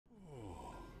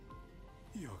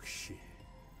역시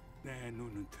내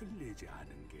눈은 틀리지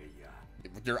않은 게야.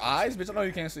 With your eyes, bitch. I know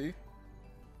you can't see.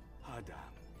 아담,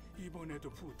 이번에도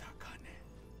부탁하네.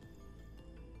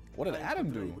 What did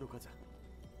Adam do?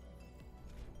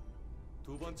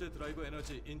 두 번째 드라이브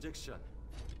에너지 인젝션.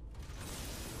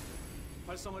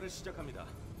 활성화를 시작합니다.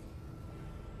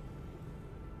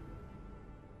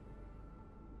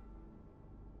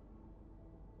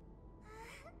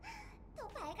 더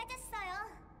밝아졌어요.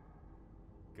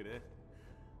 그래,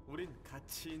 우린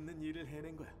가치 있는 일을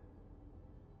해낸 거야.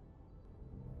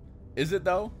 Is it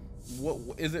though?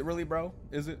 What is it really, bro?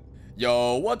 Is it?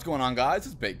 Yo, what's going on, guys?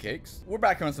 It's Baked Cakes. We're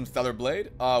back here on some Stellar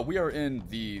Blade. We are in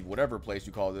the whatever place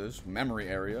you call this memory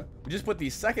area. We just put the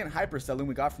second hyperstellium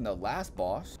we got from the last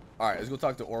boss. All right, let's go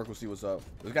talk to Oracle, see what's up.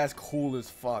 This guy's cool as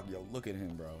fuck. Yo, look at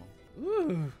him, bro.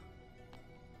 Ooh.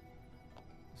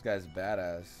 This guy's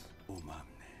badass. 고맙네.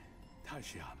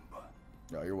 다시 한번.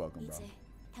 Yo, you're welcome, bro. 이제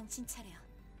당신 차례야.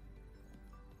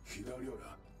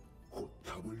 기다려라. 곧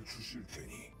답을 주실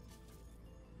테니.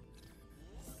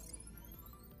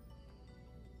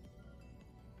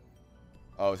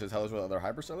 Oh, it says tell us what other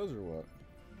hyperstellars or what?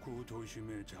 구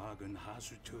도심의 작은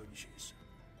하수처리 시설,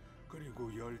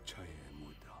 그리고 열차의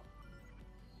무덤.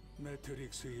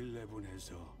 매트릭스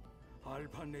 11에서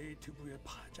알파 네이티브의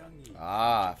파장이.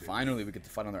 Ah, finally we get to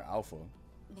fight on their alpha.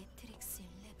 매트릭스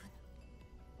 11.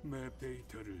 맵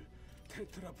데이터를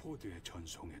테트라포드에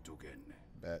전송해 두겠네.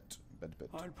 Bet.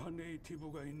 알파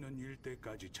네이티브가 있는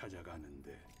일대까지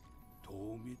찾아가는데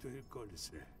도움이 될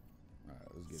걸세.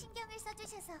 Alright, let's get it. 신경을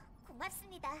써주셔서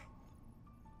고맙습니다.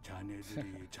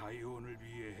 자네들이 자이온을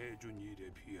위해 해준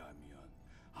일에 비하면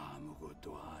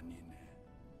아무것도 아니네.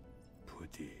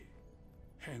 부디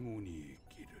행운이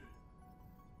있기를.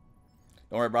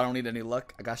 Don't worry, bro. I don't need any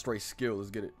luck. I got straight skill.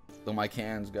 Let's get it. Look my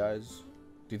cans, guys.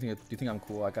 Do you think I'm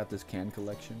cool? I got this can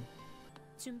collection.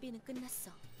 준비는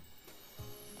끝났어.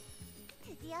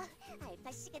 드디어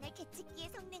알파 시그널 계측기의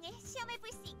성능을 시험해 볼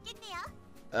수 있겠네요.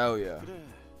 Oh yeah. 그래,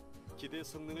 기대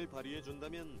성능을 발휘해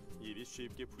준다면 일이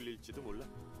쉽게 풀릴지도 몰라.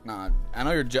 Nah, I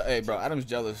know you're hey, bro. Adam's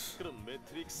jealous. 그럼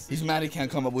매트릭스. He's mad he can't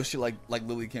come up with shit like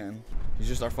Lily can. He's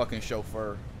just our fucking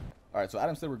chauffeur. All right, so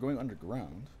Adam said we're going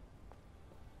underground.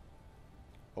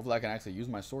 Hopefully I can actually use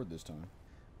my sword this time.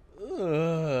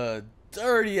 Ugh,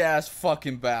 dirty ass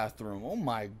fucking bathroom. Oh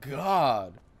my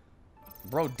god.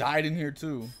 Bro died in here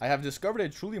too. I have discovered a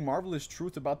truly marvelous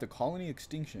truth about the colony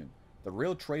extinction. The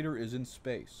real traitor is in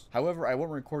space. However, I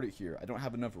won't record it here. I don't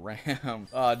have enough RAM.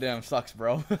 Ah, damn, sucks,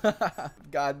 bro.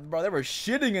 God, bro, they were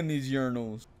shitting in these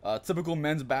urinals. Typical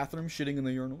men's bathroom, shitting in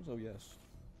the urinals. Oh, yes.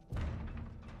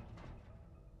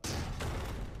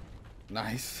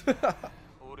 Nice.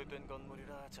 오래된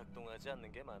건물이라 작동하지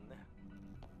않는 게 많네.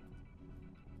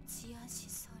 지하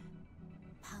시설,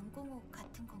 방공호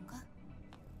같은 건가?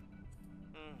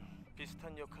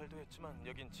 비슷한 역할도 했지만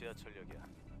여긴 지하철역이야.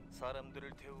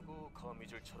 사람들을 태우고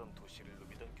거미줄처럼 도시를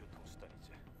누비던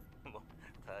교통수단이지. 뭐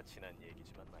다 지난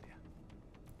얘기지만 말이야.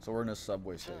 So we're in a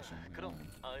subway station. 그럼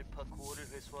알파 코어를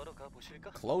회수하러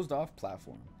가보실까? Closed off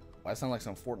platform. Why sound like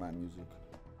some Fortnite music?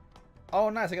 Oh,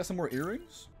 nice. I got some more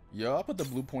earrings. Yo, I'll put the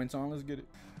blue points on. Let's get it.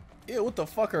 Ew, what the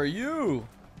fuck are you?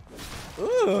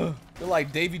 Ugh. They're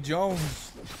like Davy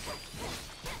Jones.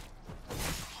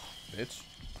 Bitch.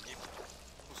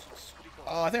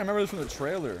 Oh, I think I remember this from the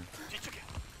trailer.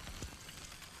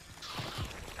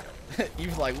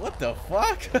 Eve's like, what the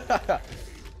fuck?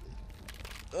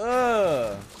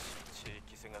 Ugh.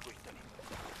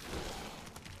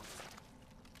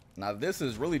 Now this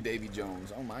is really Davy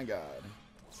Jones. Oh my god.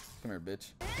 Come here,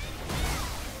 bitch.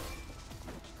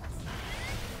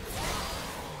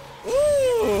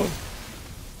 Ooh.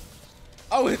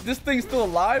 Oh, this thing's still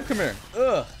alive? Come here.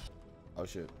 Ugh. Oh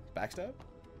shit. Backstab?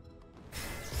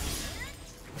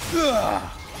 Ugh.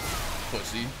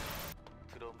 Pussy.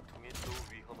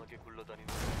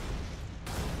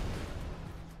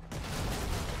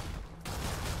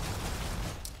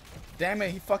 Damn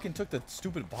it, he fucking took the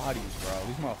stupid bodies, bro.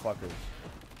 These motherfuckers.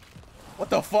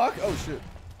 What the fuck? Oh shit.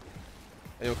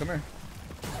 Hey, yo, come here.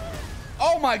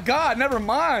 Oh my god, never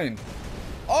mind.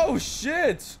 Oh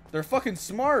shit. They're fucking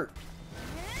smart.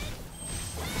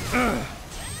 Ugh.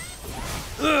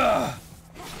 Ugh.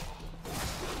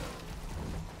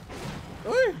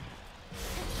 Come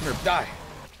here, die.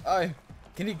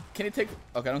 Can he take?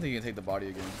 Okay, I don't think he can take the body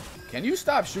again. Can you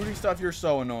stop shooting stuff? You're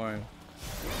so annoying.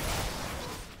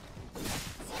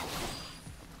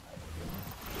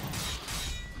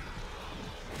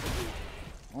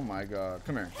 Oh my god,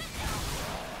 come here.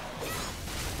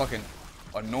 Fucking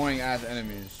annoying ass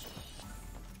enemies.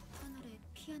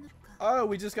 Oh,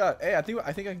 we just got. Hey, I think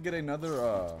I can get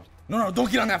another. No,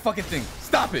 don't get on that fucking thing.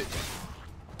 Stop it.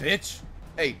 bitch.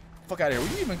 Hey, fuck out of here.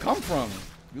 Where you even come from?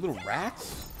 You little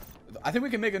rats. I think we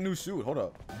can make a new suit. Hold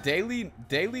up. Daily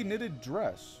knitted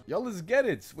dress. Yo, let's get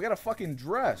it. We got a fucking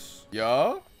dress.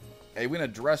 Yo. Hey, we in a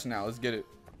dress now. Let's get it.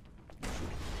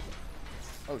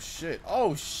 Oh, shit.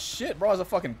 Oh, shit. Bro, it's a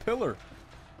fucking pillar.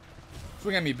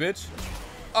 Swing at me, bitch.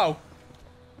 Oh.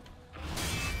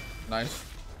 Nice.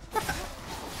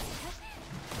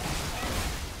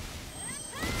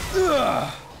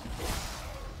 Ugh.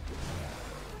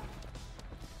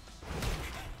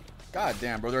 God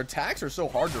damn, bro. Their attacks are so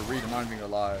hard to read. I'm not even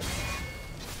gonna lie.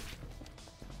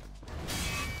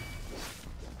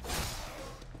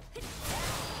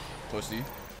 Pussy.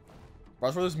 Bro,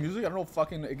 as for this music, I don't know,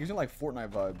 fucking, it gives me like Fortnite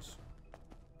vibes.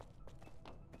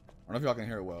 I don't know if y'all can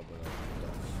hear it well, but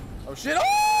oh shit!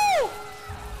 Oh!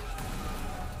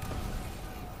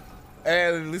 Hey,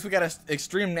 at least we got an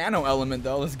extreme nano element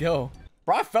though. Let's go.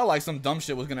 Bro, I felt like some dumb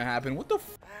shit was gonna happen. What the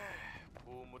f?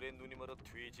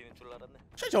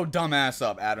 Shut your dumb ass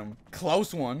up, Adam.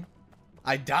 Close one.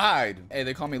 I died. Hey,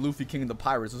 they call me Luffy, King of the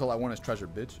Pirates. That's all I want is treasure,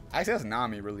 bitch. Actually, that's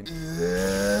Nami, really.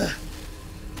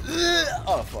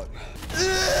 Oh, fuck.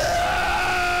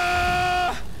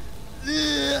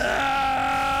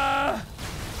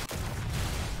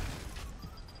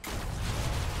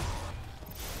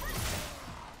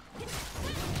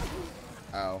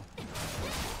 Ow.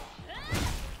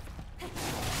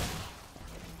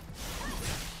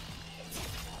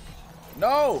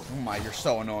 No! Oh my, you're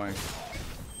so annoying.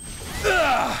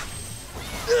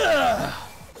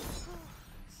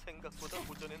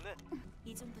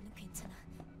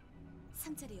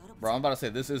 Bro, I'm about to say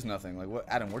this is nothing. Like, what,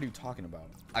 Adam? What are you talking about?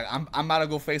 I'm about to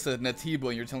go face a Natiba,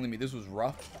 and you're telling me this was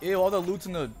rough? Ew, all the loot's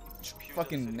in the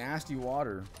fucking nasty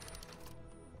water.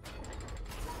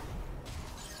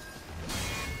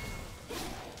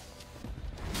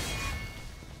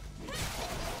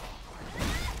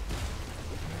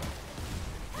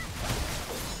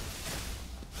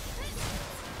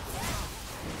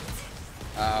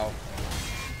 Ow.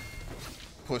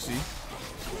 Pussy.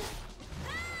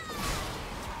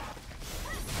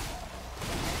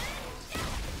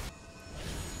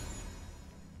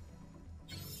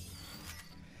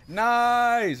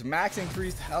 Nice! Max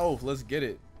increased health. Let's get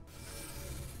it.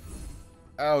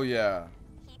 Oh yeah.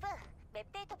 이브, 맵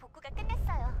데이터 복구가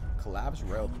끝났어요. Collapse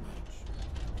rail bridge.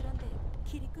 그런데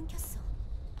길이 끊겼어.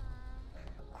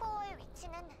 코어의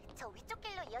위치는 저 위쪽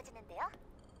길로 이어지는데요.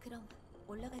 그럼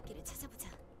올라갈 길을 찾아보자.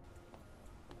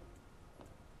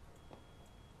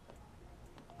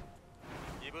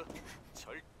 이브,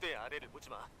 절대 아래를 보지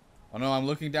마. Oh no, I'm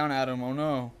looking down at him. Oh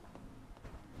no.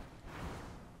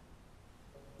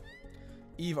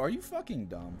 Eve, are you fucking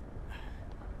dumb?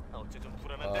 어째 좀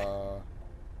불안한데.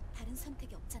 다른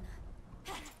선택이 없잖아.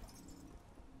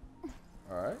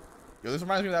 Alright. Yo, this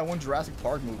reminds me of that one Jurassic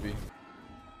Park movie.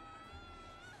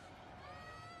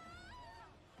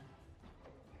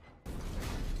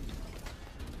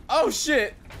 Oh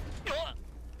shit!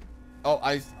 Oh,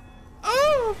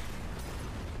 oh!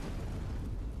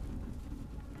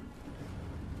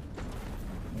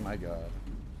 Oh my god.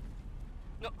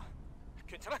 너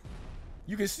괜찮아?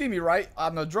 You can see me, right?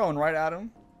 On the drone, right,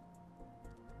 Adam?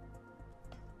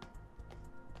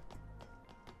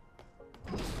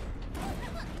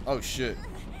 Oh shit.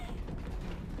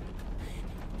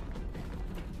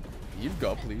 You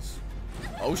go, please.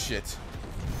 Oh shit.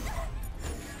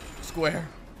 Square.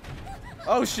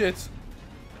 Oh shit.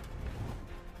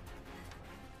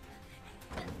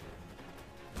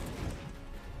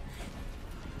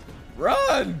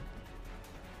 Run!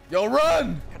 Yo,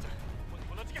 run!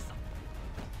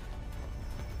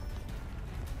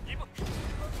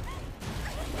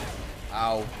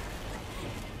 Ow.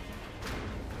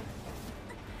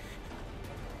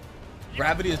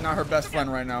 Gravity is not her best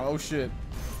friend right now. Oh shit.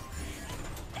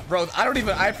 Bro,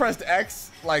 I pressed X.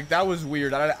 Like, that was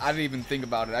weird. I didn't even think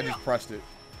about it. I just pressed it.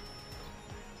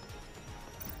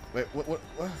 Wait, what?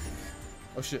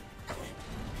 Oh shit.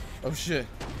 Oh shit.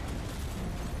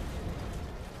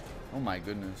 Oh my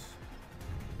goodness.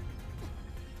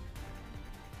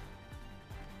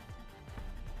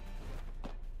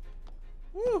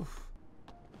 Woo.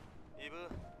 이브,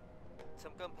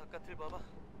 잠깐 바깥을 봐봐.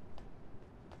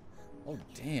 Oh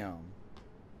damn.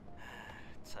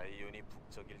 자이온이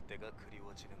북적일 때가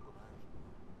그리워지는구만.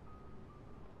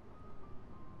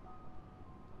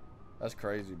 That's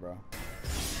crazy, bro.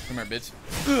 Come here, bitch.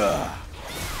 Ugh.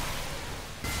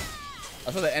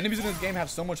 I saw the enemies in this game have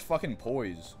so much fucking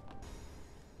poise.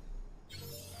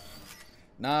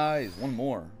 Nice. One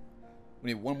more.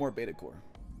 We need one more beta core.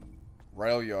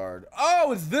 Rail yard.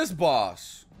 Oh, it's this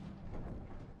boss.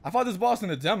 I fought this boss in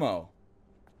a demo.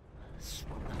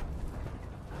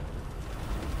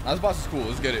 This boss is cool.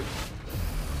 Let's get it.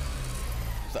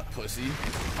 What's up, pussy?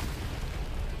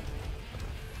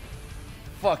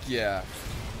 Fuck yeah.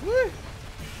 Woo.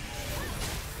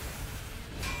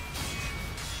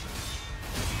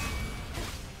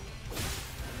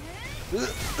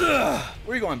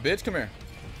 Where you going, bitch? Come here.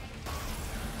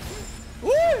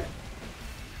 Woo!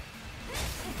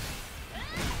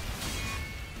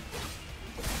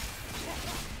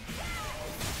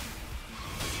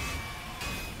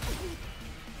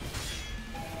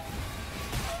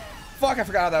 Fuck, I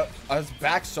forgot that I was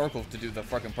back circle to do the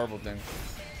fucking purple thing.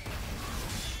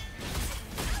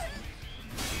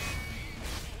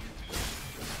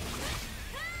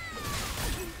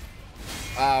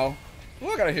 Ow. Ooh,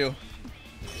 I got a heal.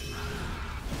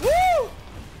 Woo!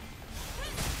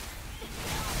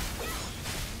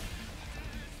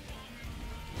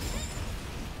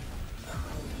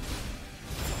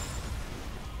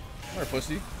 Come here,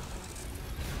 pussy.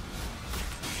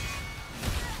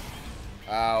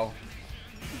 Ow.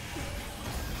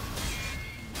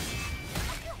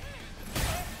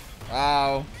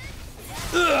 Ow.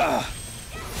 Ugh.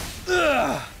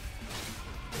 Ugh.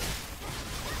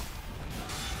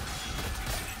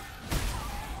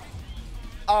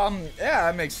 Yeah,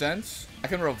 that makes sense. I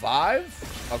can revive?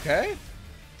 Okay.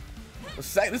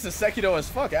 This is Sekiro as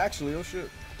fuck, actually. Oh, shit.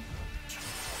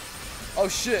 Oh,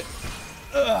 shit.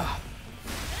 Ugh.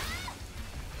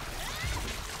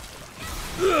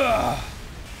 Ugh.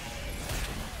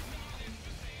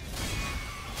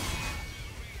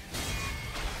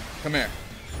 Come here.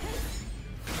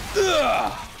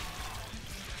 Ugh.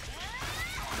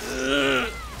 Ugh.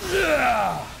 Ugh.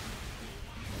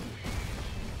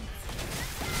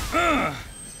 Ugh.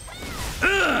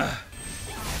 Ugh.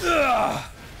 Ugh.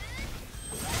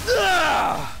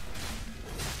 Ugh.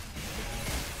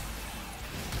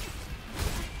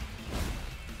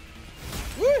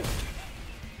 Woo.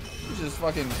 You just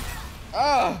fucking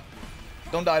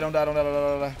don't die, don't die, don't die, don't die,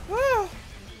 don't die. Ah.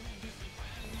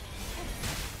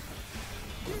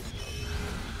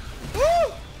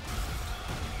 Woo.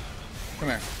 Come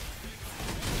here.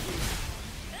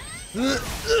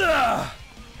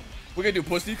 What gonna do,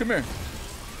 pussy? Come here.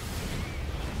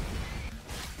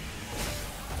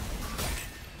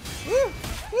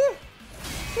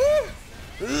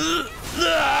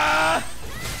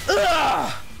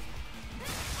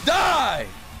 Die!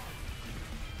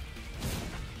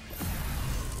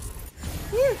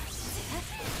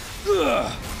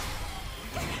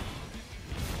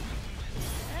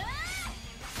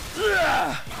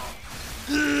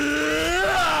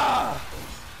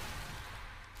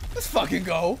 Let's fucking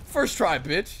go. First try,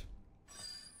 bitch.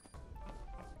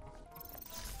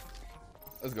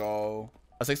 Let's go.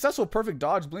 A successful perfect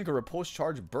dodge, blink, or repulse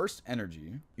charge burst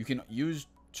energy. You can use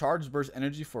charge burst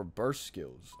energy for burst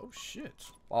skills. Oh shit.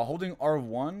 While holding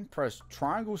R1, press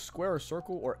triangle, square, or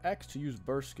circle, or X to use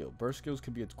burst skill. Burst skills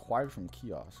can be acquired from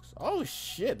kiosks. Oh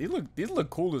shit. These look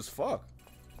cool as fuck.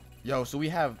 Yo, so we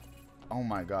have, oh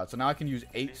my god. So now I can use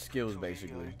 8 skills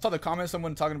basically. I saw the comment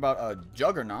someone talking about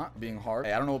Juggernaut being hard.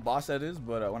 Hey, I don't know what boss that is,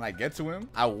 but when I get to him,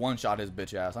 I one-shot his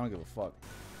bitch ass. I don't give a fuck.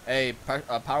 Hey,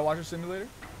 Power Washer Simulator?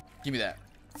 Give me that.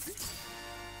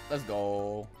 Let's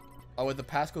go. Oh, wait, the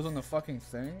pass goes on the fucking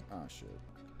thing? Oh, shit.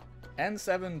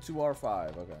 N7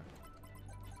 2R5. Okay.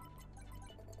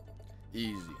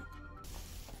 Easy.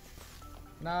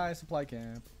 Nice supply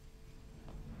camp.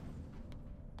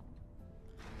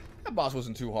 That boss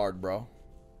wasn't too hard, bro.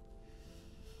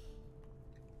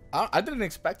 I didn't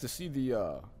expect to see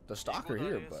the stalker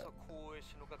here, but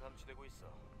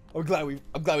I'm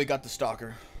glad we got the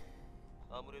stalker.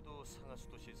 아무래도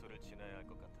상하수도 시설을 지나야 할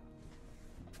것 같아.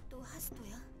 또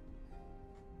하수도야?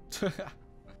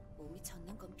 몸이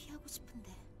젖는 건 피하고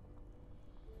싶은데.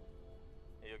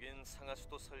 여긴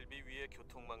상하수도 설비 위에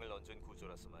교통망을 얹은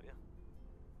구조라서 말이야.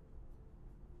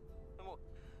 뭐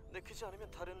내키지 않으면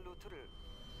다른 루트를.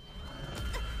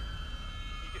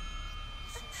 이게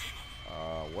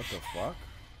무슨? What the fuck?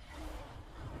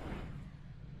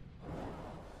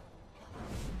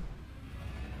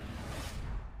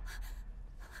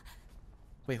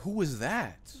 Wait, who was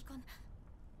that? 이건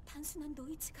단순한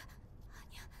노이즈가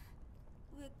아니야.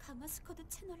 왜 가마스커드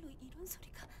채널로 이런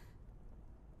소리가?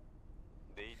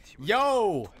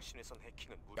 Yo!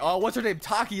 Oh, what's her name?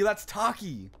 Taki. That's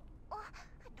Taki.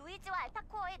 노이즈와 알파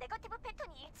코어의 네거티브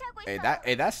패턴이 일치하고 Hey,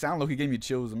 있어. that sound like he gave me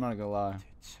chills. I'm not gonna lie.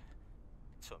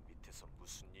 저 밑에서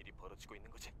무슨 일이 벌어지고 있는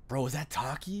거지? Bro, is that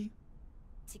Taki?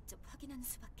 직접 확인하는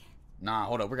수밖에. Nah,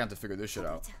 hold up. We're gonna have to figure this shit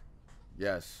out. 가보자.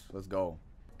 Yes, let's go.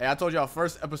 Hey, I told y'all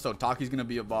first episode, Taki's gonna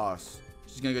be a boss.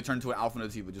 She's gonna get turned into an alpha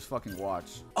nativa. Just fucking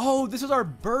watch. Oh, this is our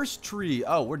burst tree.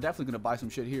 Oh, we're definitely gonna buy some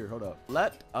shit here. Hold up.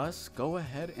 Let us go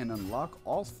ahead and unlock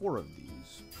all 4 of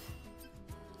these.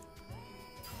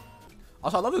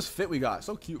 Also, I love this fit we got.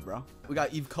 So cute, bro. We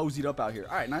got Eve cozied up out here.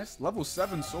 All right, nice. Level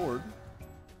 7 sword.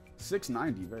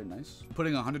 690. Very nice.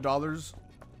 Putting $100.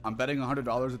 I'm betting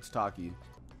 $100 it's Taki.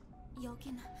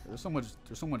 There's so much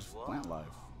plant life.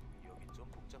 여긴 좀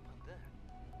복잡한데.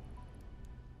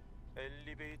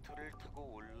 엘리베이터를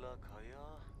타고 올라가야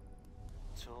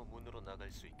저 문으로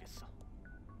나갈 수 있겠어.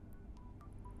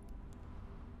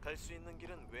 갈 수 있는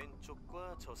길은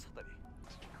왼쪽과 저 사다리.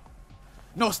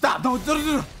 No, stop! No,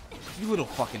 you little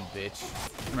fucking bitch.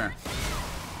 Come here.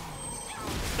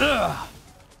 Ugh.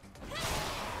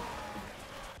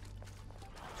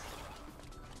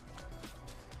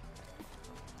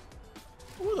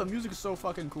 Ooh, the music is so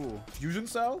fucking cool. Fusion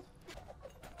cell?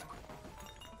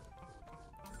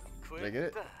 Did I get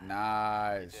it?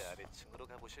 Nice. 이제 아래층으로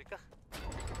가보실까?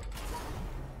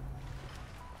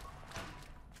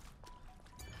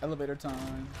 Elevator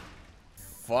time.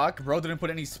 Fuck, bro didn't put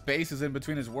any spaces in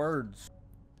between his words.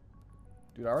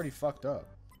 Dude, I already fucked up.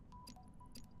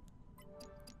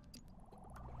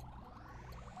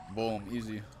 Boom,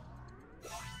 easy.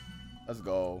 Let's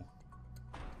go.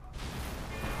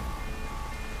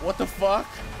 What the fuck?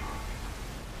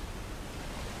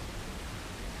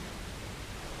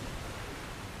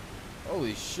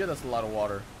 Holy shit, that's a lot of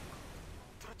water.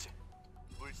 들었지?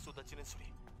 물 쏟아지는 소리.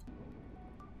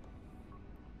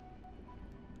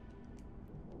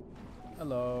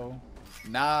 Hello.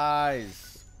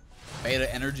 Nice.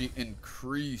 Beta energy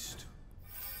increased.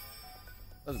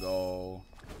 Let's go.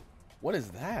 What is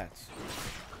that?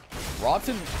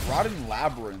 Rotten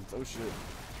labyrinth. Oh shit.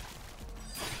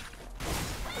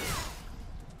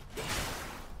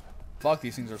 Fuck,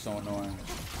 these things are so annoying.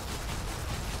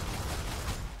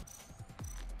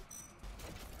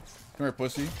 Come here,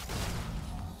 pussy.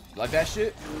 You like that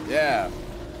shit? Yeah.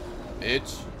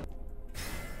 Bitch.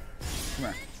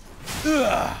 Come here.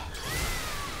 Ugh.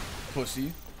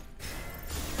 Pussy.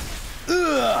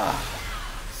 Ugh.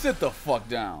 Sit the fuck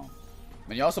down.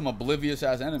 Man, y'all some oblivious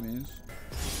ass enemies.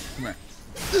 Come here.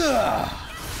 Ugh.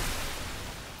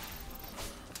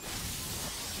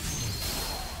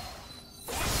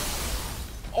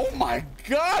 Oh my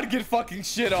god, get fucking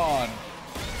shit on.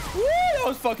 Woo, that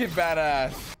was fucking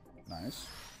badass. Nice.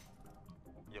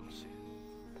 역시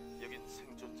여긴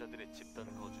생존자들의 집단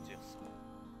거주지였어.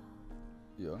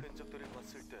 Yeah. 흔적들을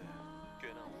봤을 때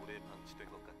꽤나 오래 방치된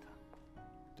것 같아.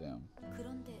 Damn.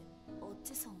 그런데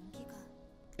어째서 온기가?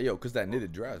 Hey, yo, cause that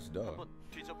knitted dress, duh. 한번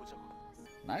뒤져보자고.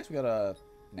 Nice, we got a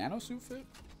nano suit fit.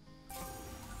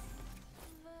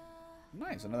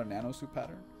 Nice, another nano suit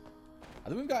pattern. I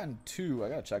think we've gotten 2. I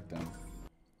gotta check them.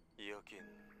 여긴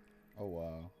Oh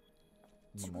wow.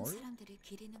 죽은 Memorial? 사람들을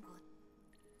기리는 곳.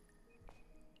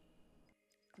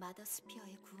 마더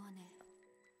스피어의 구원을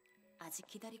아직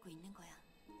기다리고 있는 거야.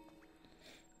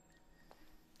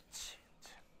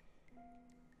 진짜.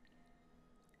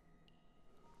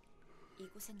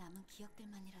 이곳에 남은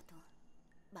기억들만이라도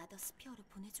마더 스피어로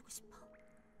보내주고 싶어.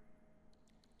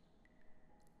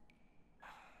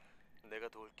 내가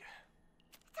도울게.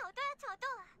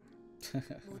 저도요.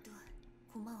 모두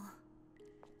고마워.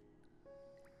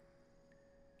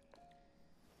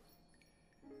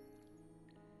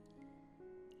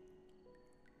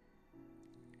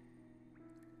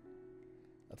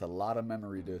 That's a lot of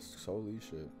memory disks. Holy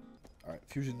shit. Alright,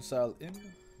 fusion cell in.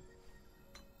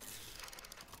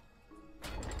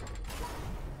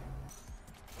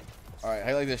 Alright, how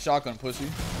you like this shotgun, pussy?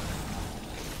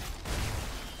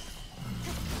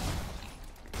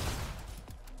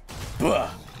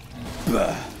 Bah!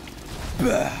 Bah!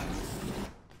 Bah!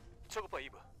 저거 봐,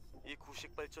 이브. 이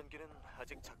구식 발전기는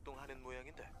아직 작동하는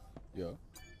모양인데. Yeah.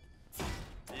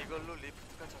 이걸로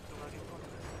리프트가 작동하겠군.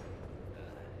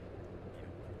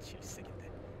 이런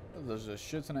질색인데. There's a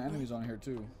shit ton of enemies on here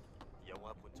too.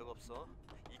 영화 본 적 없어?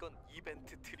 이건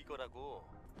이벤트 트리거라고.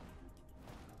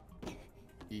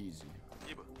 Easy.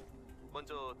 이브,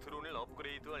 먼저 드론을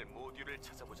업그레이드할 모듈을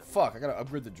찾아보자. Fuck, I gotta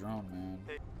upgrade the drone, man.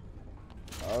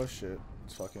 Oh shit.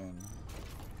 Let's fucking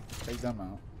take them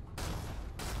out.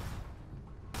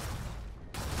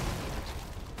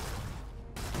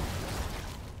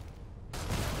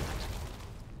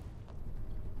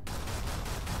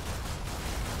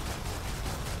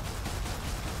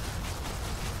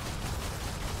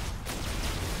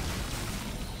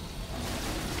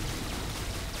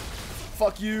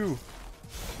 Fuck you.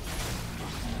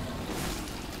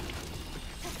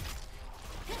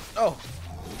 Oh.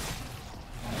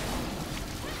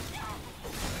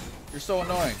 You're so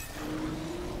annoying.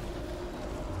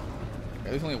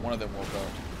 At least only one of them woke up.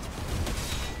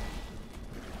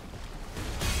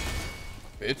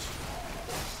 Bitch.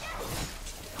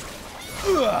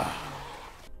 Ugh.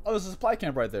 Oh, there's a supply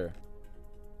camp right there.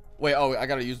 Wait, oh, I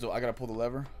gotta pull the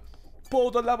lever.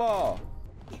 Pull the lever!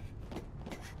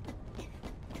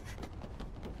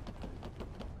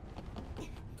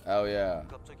 Oh yeah.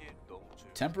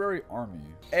 Temporary army.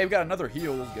 Hey, we got another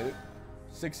heal. Let's get it.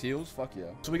 6 heals. Fuck yeah.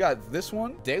 So we got this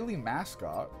one, daily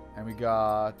mascot, and we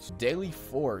got daily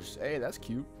force. Hey, that's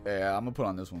cute. Yeah, I'm gonna put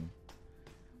on this one.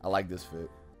 I like this fit.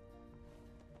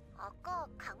 아까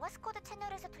강화 스쿼드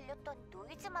채널에서 들렸던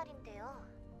노이즈 말인데요.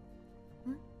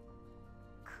 응?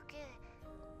 그게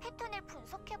패턴을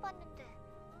분석해봤는데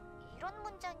이런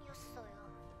문장이었어요.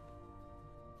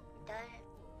 날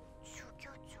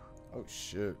죽여줘. Oh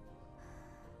shit.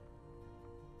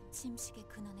 침식의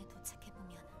근원에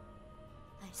도착해보면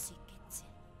알 수 있겠지.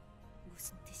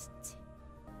 무슨 뜻인지.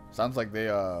 Sounds like they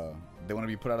want to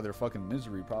be put out of their fucking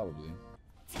misery, probably.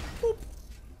 Boop.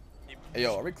 Hey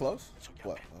yo, are we close?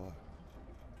 What?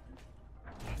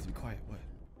 I have to be quiet.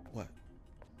 What?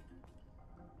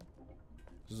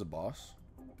 This is a boss?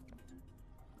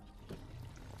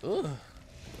 Ugh.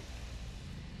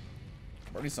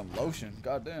 I need some lotion.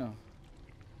 Goddamn.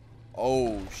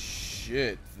 Oh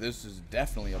shit. This is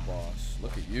definitely a boss.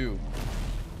 Look at you.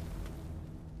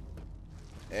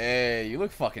 Hey, you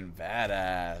look fucking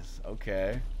badass.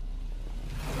 Okay.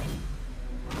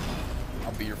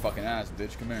 I'll beat your fucking ass,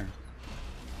 bitch. Come here.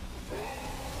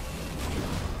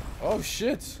 Oh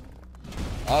shit.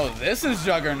 Oh, this is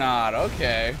Juggernaut.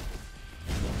 Okay.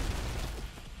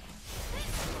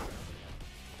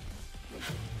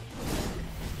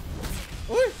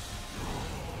 Wait.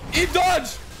 Eat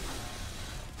dodge.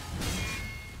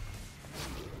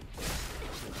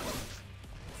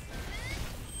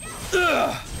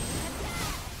 Ugh.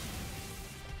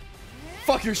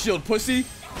 Fuck your shield, pussy.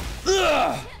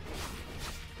 Ugh.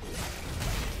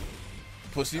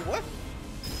 Pussy, what?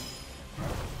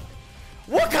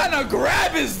 What kind of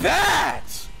grab is that?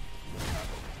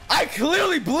 I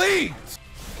clearly bleed.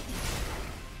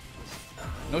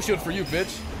 No shield for you,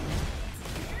 bitch.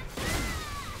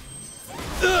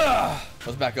 Ugh.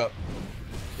 Let's back up.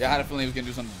 Yeah, I had a feeling he was gonna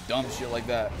do some dumb shit like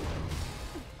that.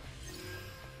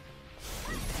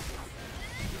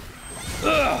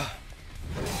 Ugh.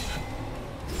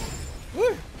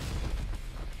 Woo.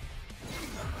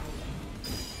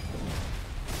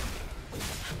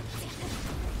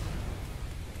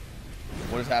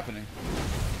 What is happening?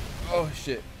 Oh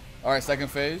shit. Alright, second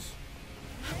phase.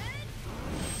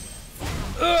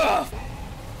 Ugh.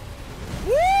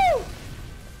 Woo!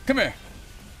 Come here.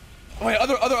 Oh wait,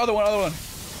 other one.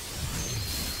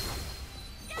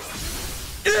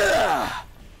 Ugh.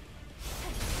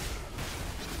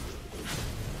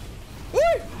 Woo!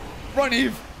 Run,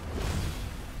 Eve.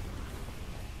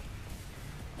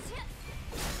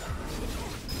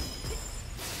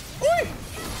 Woo!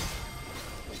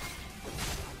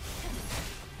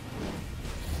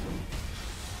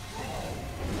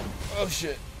 Oh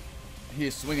shit. He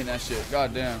is swinging that shit.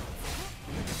 God damn.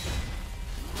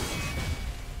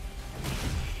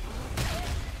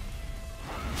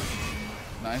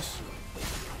 Nice.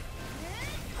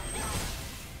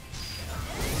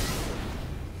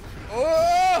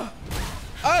 Oh!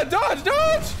 Dodge!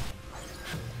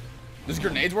 Does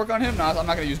grenades work on him? No, I'm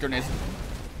not gonna use grenades.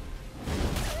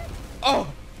 Oh!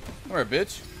 Come here,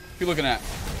 bitch. What you looking at?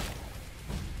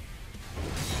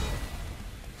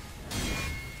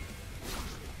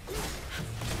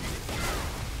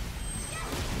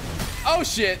 Oh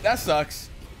shit, that sucks.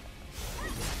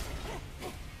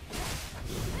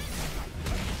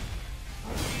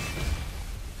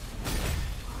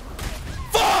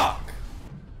 Fuck!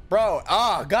 Bro,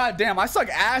 goddamn, I suck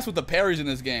ass with the parries in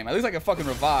this game. At least I can fucking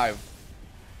revive.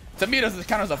 To me, it doesn't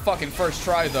count as a fucking first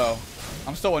try, though.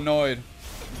 I'm so annoyed.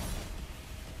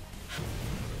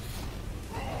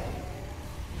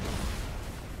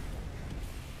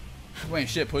 You ain't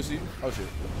shit, pussy. Oh shit.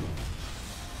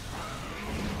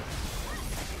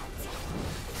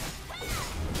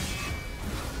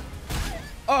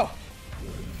 Oh!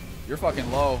 You're fucking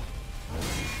low.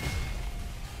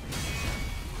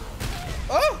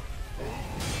 Oh!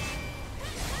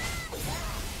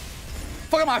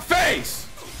 Fuck in my face!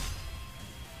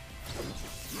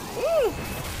 Ooh.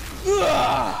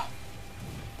 Ugh.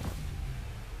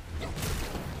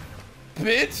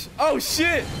 Bitch! Oh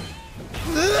shit!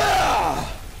 Ugh.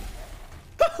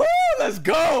 Let's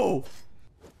go!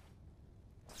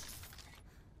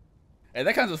 Hey,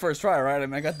 that counts as first try, right? I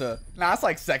mean, I got the... Nah, it's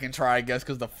like second try, I guess,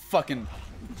 because the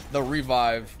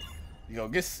revive. Yo,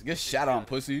 get shat on,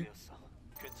 pussy.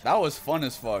 That was fun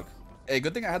as fuck. Hey,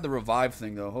 good thing I had the revive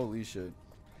thing though. Holy shit.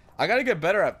 I gotta get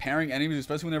better at parrying enemies,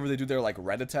 especially whenever they do their like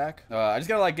red attack. I just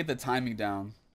gotta like get the timing down.